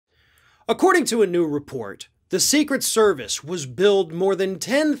According to a new report, the Secret Service was billed more than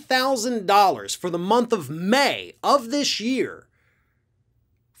 $10,000 for the month of May of this year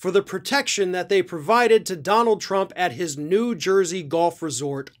for the protection that they provided to Donald Trump at his New Jersey golf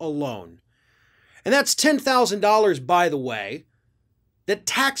resort alone. And that's $10,000, by the way, that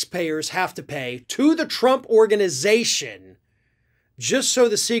taxpayers have to pay to the Trump organization just so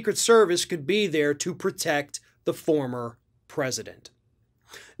the Secret Service could be there to protect the former president.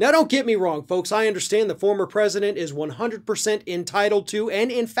 Now, don't get me wrong, folks. I understand the former president is 100% entitled to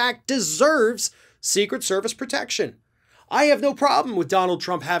and, in fact, deserves Secret Service protection. I have no problem with Donald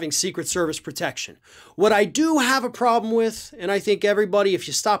Trump having Secret Service protection. What I do have a problem with, and I think everybody, if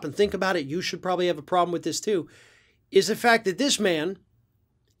you stop and think about it, you should probably have a problem with this too, is the fact that this man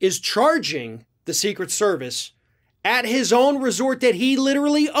is charging the Secret Service at his own resort that he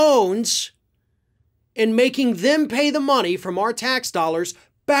literally owns and making them pay the money from our tax dollars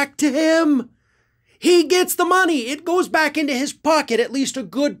back to him. He gets the money. It goes back into his pocket, at least a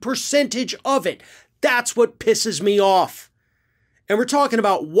good percentage of it. That's what pisses me off. And we're talking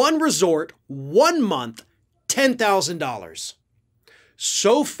about one resort, 1 month, $10,000.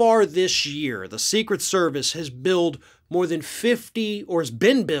 So far this year, the Secret Service has billed more than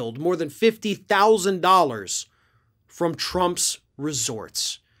 $50,000 from Trump's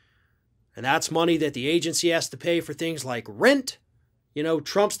resorts. And that's money that the agency has to pay for things like rent. You know,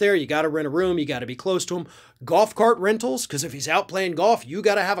 Trump's there, you got to rent a room, you got to be close to him. Golf cart rentals, because if he's out playing golf, you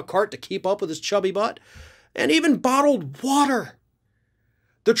got to have a cart to keep up with his chubby butt. And even bottled water.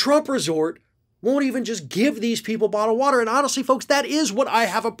 The Trump resort won't even just give these people bottled water. And honestly, folks, that is what I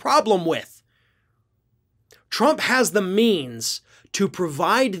have a problem with. Trump has the means to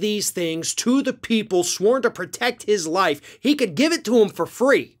provide these things to the people sworn to protect his life. He could give it to them for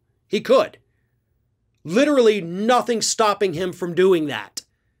free. He could. Literally nothing stopping him from doing that.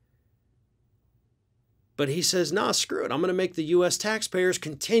 But he says, nah, screw it. I'm going to make the U.S. taxpayers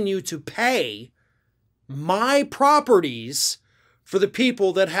continue to pay my properties for the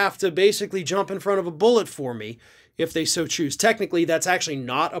people that have to basically jump in front of a bullet for me if they so choose. Technically, that's actually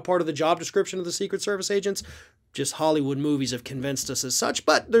not a part of the job description of the Secret Service agents. Just Hollywood movies have convinced us as such,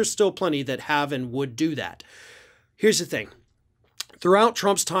 but there's still plenty that have and would do that. Here's the thing. Throughout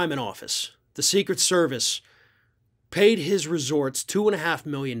Trump's time in office, the Secret Service paid his resorts $2.5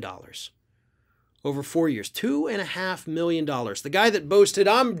 million over 4 years. $2.5 million. The guy that boasted,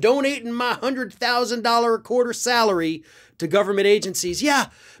 I'm donating my $100,000 a quarter salary to government agencies. Yeah,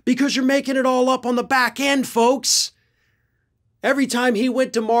 because you're making it all up on the back end, folks. Every time he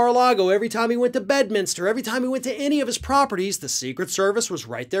went to Mar-a-Lago, every time he went to Bedminster, every time he went to any of his properties, the Secret Service was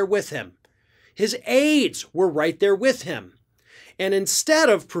right there with him. His aides were right there with him. And instead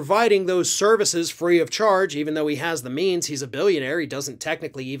of providing those services free of charge, even though he has the means, he's a billionaire, he doesn't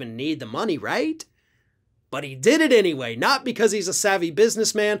technically even need the money, right? But he did it anyway, not because he's a savvy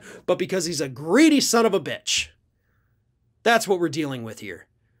businessman, but because he's a greedy son of a bitch. That's what we're dealing with here.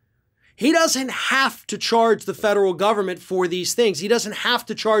 He doesn't have to charge the federal government for these things. He doesn't have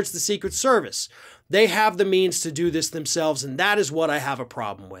to charge the Secret Service. They have the means to do this themselves, and that is what I have a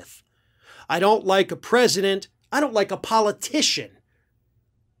problem with. I don't like a president. I don't like a politician,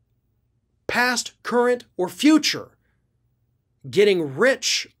 past, current, or future, getting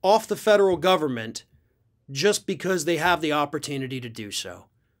rich off the federal government just because they have the opportunity to do so.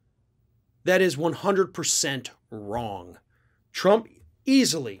 That is 100% wrong. Trump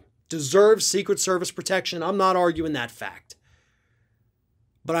easily deserves Secret Service protection. I'm not arguing that fact.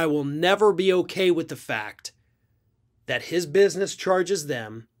 But I will never be okay with the fact that his business charges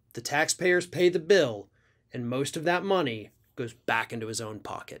them, the taxpayers pay the bill, and most of that money goes back into his own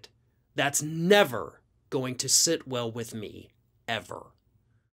pocket. That's never going to sit well with me, ever.